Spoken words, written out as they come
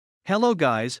Hello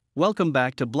guys, welcome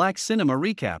back to Black Cinema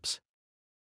Recaps.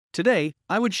 Today,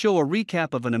 I would show a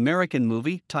recap of an American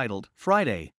movie titled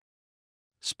Friday.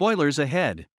 Spoilers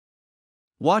ahead.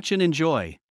 Watch and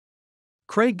enjoy.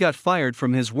 Craig got fired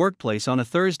from his workplace on a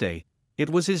Thursday. It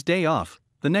was his day off.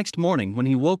 The next morning when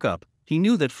he woke up, he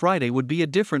knew that Friday would be a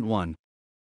different one.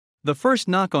 The first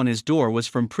knock on his door was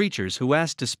from preachers who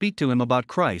asked to speak to him about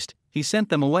Christ. He sent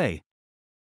them away.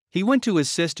 He went to his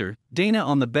sister, Dana,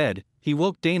 on the bed. He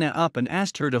woke Dana up and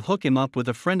asked her to hook him up with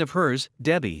a friend of hers,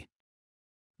 Debbie.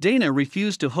 Dana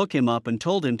refused to hook him up and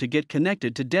told him to get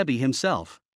connected to Debbie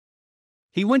himself.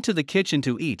 He went to the kitchen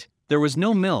to eat. There was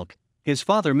no milk. His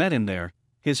father met him there.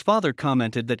 His father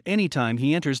commented that anytime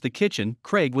he enters the kitchen,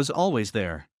 Craig was always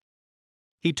there.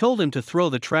 He told him to throw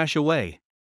the trash away.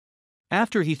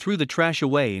 After he threw the trash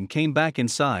away and came back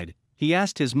inside, he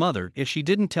asked his mother if she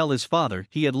didn't tell his father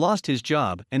he had lost his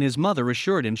job, and his mother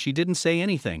assured him she didn't say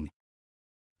anything.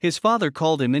 His father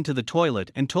called him into the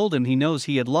toilet and told him he knows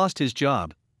he had lost his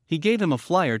job. He gave him a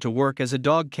flyer to work as a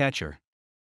dog catcher.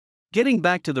 Getting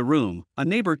back to the room, a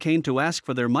neighbor came to ask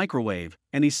for their microwave,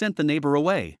 and he sent the neighbor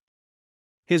away.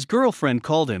 His girlfriend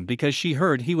called him because she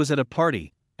heard he was at a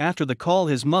party. After the call,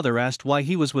 his mother asked why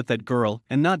he was with that girl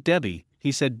and not Debbie.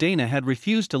 He said Dana had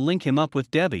refused to link him up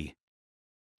with Debbie.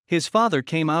 His father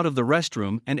came out of the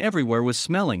restroom and everywhere was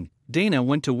smelling. Dana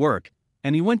went to work,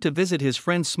 and he went to visit his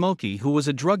friend Smokey, who was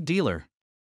a drug dealer.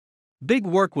 Big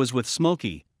Worm was with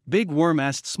Smokey. Big Worm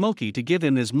asked Smokey to give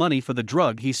him his money for the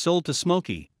drug he sold to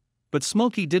Smokey. But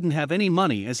Smokey didn't have any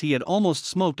money as he had almost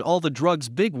smoked all the drugs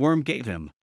Big Worm gave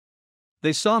him.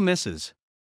 They saw Mrs.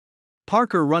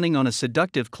 Parker running on a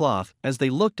seductive cloth as they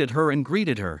looked at her and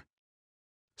greeted her.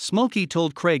 Smokey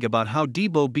told Craig about how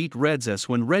Debo beat Red's ass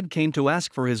when Red came to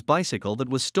ask for his bicycle that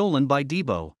was stolen by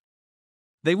Debo.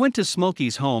 They went to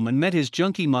Smokey's home and met his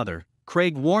junkie mother.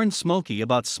 Craig warned Smokey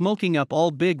about smoking up all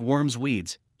Big Worm's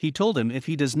weeds. He told him if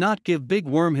he does not give Big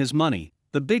Worm his money,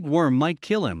 the Big Worm might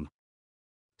kill him.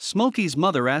 Smokey's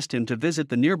mother asked him to visit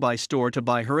the nearby store to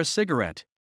buy her a cigarette.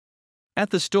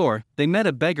 At the store, they met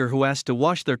a beggar who asked to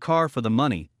wash their car for the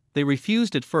money. They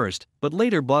refused at first, but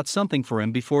later bought something for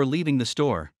him before leaving the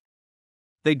store.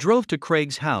 They drove to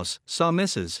Craig's house, saw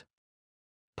Mrs.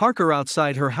 Parker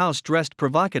outside her house dressed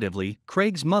provocatively.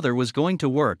 Craig's mother was going to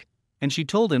work, and she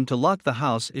told him to lock the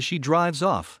house as she drives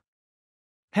off.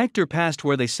 Hector passed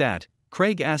where they sat.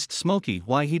 Craig asked Smokey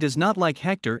why he does not like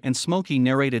Hector, and Smokey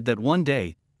narrated that one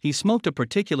day, he smoked a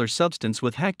particular substance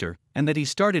with Hector, and that he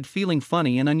started feeling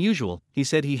funny and unusual. He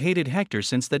said he hated Hector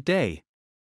since that day.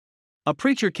 A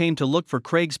preacher came to look for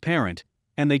Craig's parent,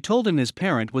 and they told him his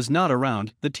parent was not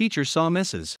around. The teacher saw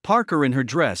Mrs. Parker in her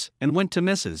dress and went to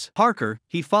Mrs. Parker.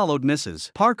 He followed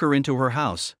Mrs. Parker into her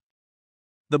house.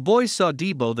 The boys saw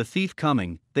Debo the thief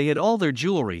coming. They had all their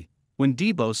jewelry. When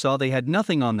Debo saw they had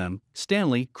nothing on them,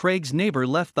 Stanley, Craig's neighbor,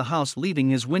 left the house leaving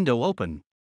his window open.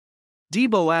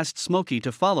 Debo asked Smokey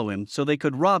to follow him so they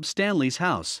could rob Stanley's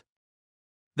house.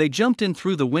 They jumped in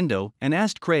through the window and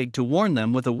asked Craig to warn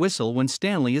them with a whistle when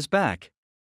Stanley is back.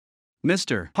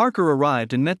 Mr. Parker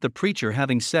arrived and met the preacher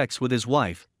having sex with his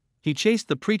wife. He chased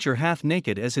the preacher half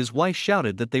naked as his wife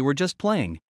shouted that they were just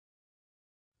playing.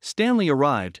 Stanley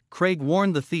arrived. Craig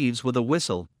warned the thieves with a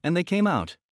whistle, and they came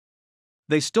out.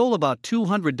 They stole about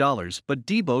 $200, but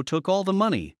Debo took all the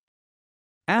money.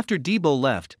 After Debo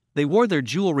left, they wore their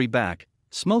jewelry back.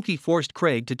 Smokey forced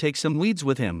Craig to take some weeds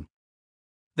with him.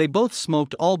 They both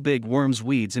smoked all Big Worm's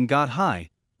weeds and got high.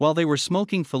 While they were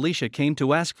smoking, Felicia came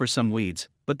to ask for some weeds,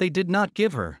 but they did not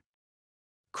give her.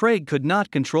 Craig could not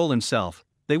control himself.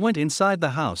 They went inside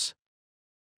the house.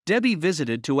 Debbie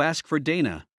visited to ask for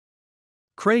Dana.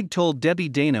 Craig told Debbie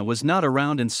Dana was not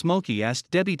around, and Smokey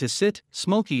asked Debbie to sit.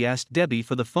 Smokey asked Debbie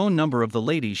for the phone number of the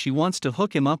lady she wants to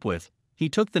hook him up with. He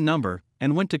took the number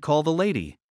and went to call the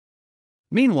lady.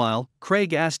 Meanwhile,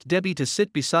 Craig asked Debbie to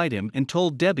sit beside him and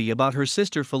told Debbie about her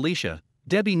sister Felicia.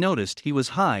 Debbie noticed he was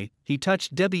high. He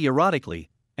touched Debbie erotically,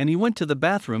 and he went to the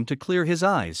bathroom to clear his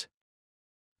eyes.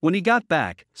 When he got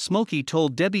back, Smokey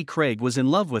told Debbie Craig was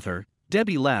in love with her.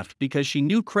 Debbie laughed because she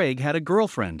knew Craig had a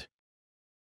girlfriend.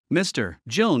 Mr.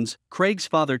 Jones, Craig's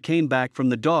father, came back from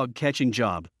the dog catching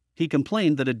job. He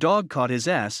complained that a dog caught his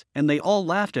ass, and they all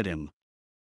laughed at him.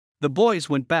 The boys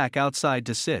went back outside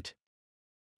to sit.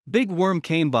 Big Worm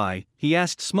came by. He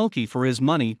asked Smokey for his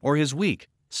money or his week.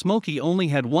 Smokey only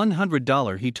had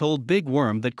 $100. He told Big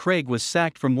Worm that Craig was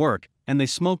sacked from work, and they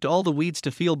smoked all the weeds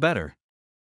to feel better.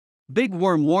 Big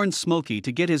Worm warned Smokey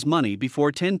to get his money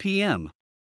before 10 p.m.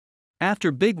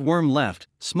 After Big Worm left,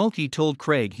 Smokey told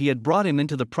Craig he had brought him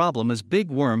into the problem as Big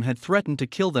Worm had threatened to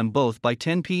kill them both by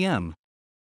 10 p.m.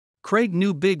 Craig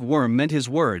knew Big Worm meant his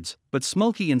words, but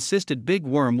Smokey insisted Big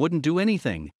Worm wouldn't do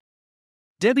anything.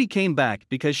 Debbie came back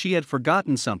because she had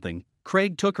forgotten something.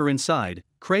 Craig took her inside.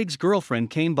 Craig's girlfriend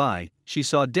came by. She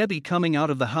saw Debbie coming out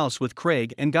of the house with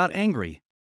Craig and got angry.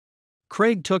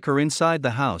 Craig took her inside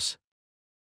the house.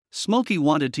 Smokey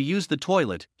wanted to use the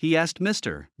toilet. He asked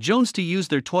Mr. Jones to use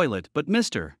their toilet, but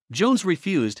Mr. Jones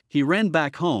refused. He ran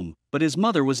back home, but his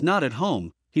mother was not at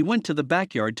home. He went to the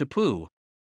backyard to poo.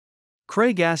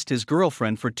 Craig asked his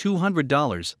girlfriend for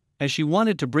 $200. As she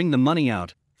wanted to bring the money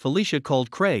out, Felicia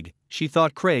called Craig. She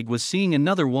thought Craig was seeing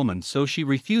another woman, so she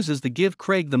refuses to give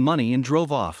Craig the money and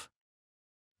drove off.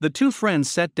 The two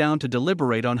friends sat down to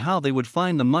deliberate on how they would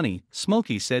find the money.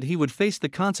 Smokey said he would face the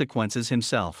consequences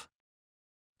himself.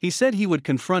 He said he would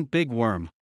confront Big Worm.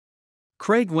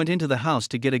 Craig went into the house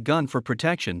to get a gun for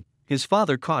protection. His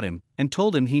father caught him and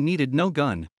told him he needed no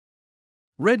gun.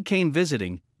 Red came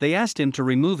visiting. They asked him to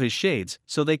remove his shades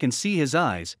so they can see his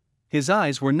eyes. His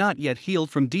eyes were not yet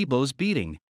healed from Debo's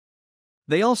beating.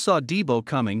 They all saw Debo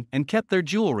coming and kept their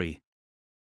jewelry.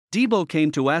 Debo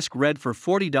came to ask Red for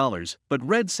 $40, but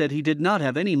Red said he did not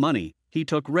have any money. He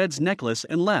took Red's necklace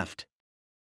and left.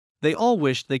 They all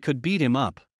wished they could beat him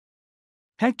up.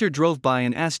 Hector drove by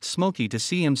and asked Smokey to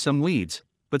see him some weeds,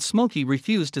 but Smokey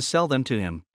refused to sell them to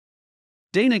him.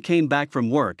 Dana came back from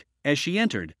work. As she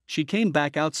entered, she came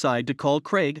back outside to call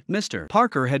Craig. Mr.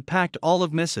 Parker had packed all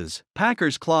of Mrs.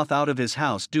 Parker's cloth out of his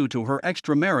house due to her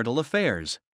extramarital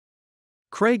affairs.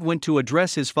 Craig went to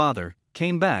address his father,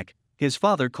 came back. His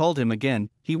father called him again.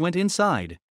 He went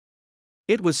inside.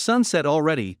 It was sunset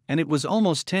already, and it was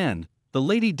almost 10. The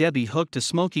lady Debbie hooked to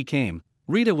Smokey came.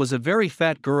 Rita was a very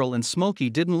fat girl and Smokey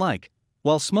didn't like.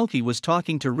 While Smokey was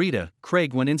talking to Rita,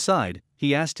 Craig went inside.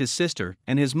 He asked his sister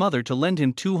and his mother to lend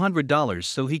him $200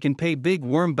 so he can pay Big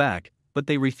Worm back, but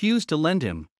they refused to lend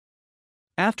him.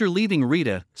 After leaving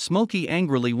Rita, Smokey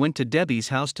angrily went to Debbie's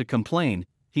house to complain.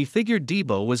 He figured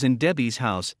Debo was in Debbie's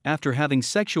house after having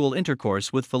sexual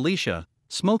intercourse with Felicia.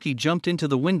 Smokey jumped into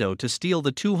the window to steal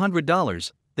the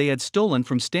 $200 they had stolen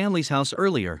from Stanley's house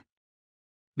earlier.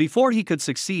 Before he could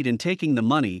succeed in taking the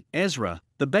money, Ezra,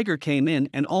 the beggar, came in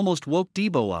and almost woke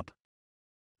Debo up.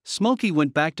 Smokey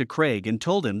went back to Craig and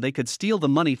told him they could steal the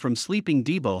money from sleeping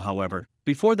Debo. However,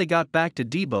 before they got back to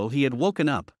Debo, he had woken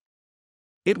up.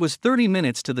 It was 30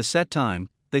 minutes to the set time.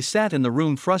 They sat in the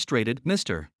room frustrated.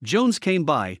 Mr. Jones came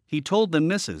by. He told them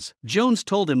Mrs. Jones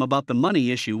told him about the money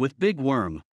issue with Big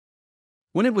Worm.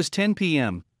 When it was 10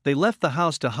 p.m., they left the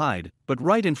house to hide, but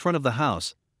right in front of the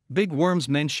house, Big Worm's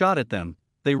men shot at them.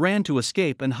 They ran to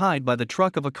escape and hide by the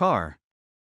truck of a car.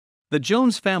 The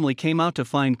Jones family came out to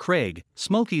find Craig.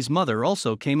 Smokey's mother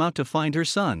also came out to find her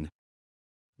son.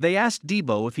 They asked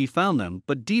Debo if he found them,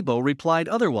 but Debo replied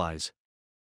otherwise.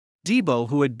 Debo,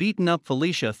 who had beaten up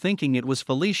Felicia thinking it was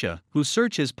Felicia who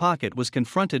searched his pocket, was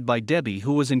confronted by Debbie,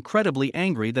 who was incredibly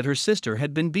angry that her sister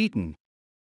had been beaten.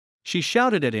 She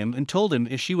shouted at him and told him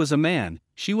if she was a man,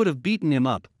 she would have beaten him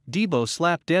up. Debo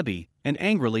slapped Debbie, and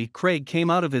angrily Craig came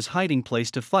out of his hiding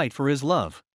place to fight for his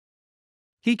love.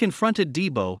 He confronted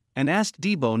Debo and asked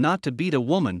Debo not to beat a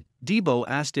woman. Debo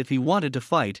asked if he wanted to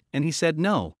fight, and he said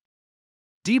no.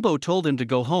 Debo told him to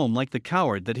go home like the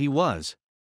coward that he was.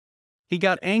 He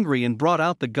got angry and brought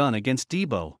out the gun against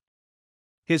Debo.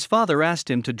 His father asked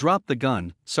him to drop the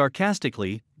gun.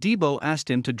 Sarcastically, Debo asked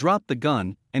him to drop the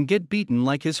gun and get beaten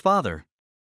like his father.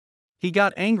 He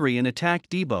got angry and attacked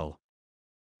Debo.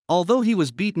 Although he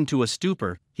was beaten to a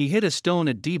stupor, he hit a stone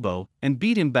at Debo and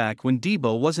beat him back when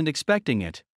Debo wasn't expecting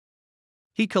it.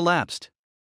 He collapsed.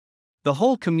 The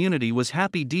whole community was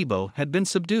happy Debo had been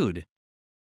subdued.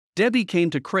 Debbie came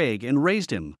to Craig and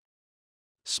raised him.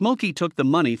 Smokey took the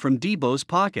money from Debo's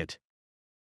pocket.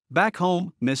 Back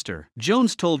home, Mr.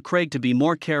 Jones told Craig to be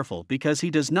more careful because he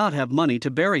does not have money to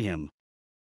bury him.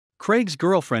 Craig's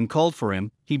girlfriend called for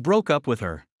him. He broke up with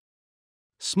her.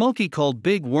 Smokey called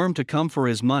Big Worm to come for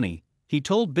his money. He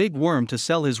told Big Worm to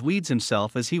sell his weeds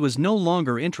himself as he was no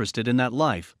longer interested in that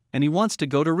life, and he wants to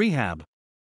go to rehab.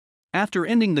 After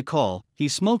ending the call, he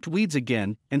smoked weeds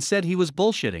again and said he was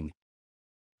bullshitting.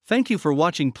 Thank you for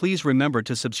watching. Please remember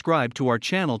to subscribe to our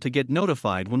channel to get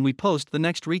notified when we post the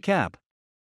next recap.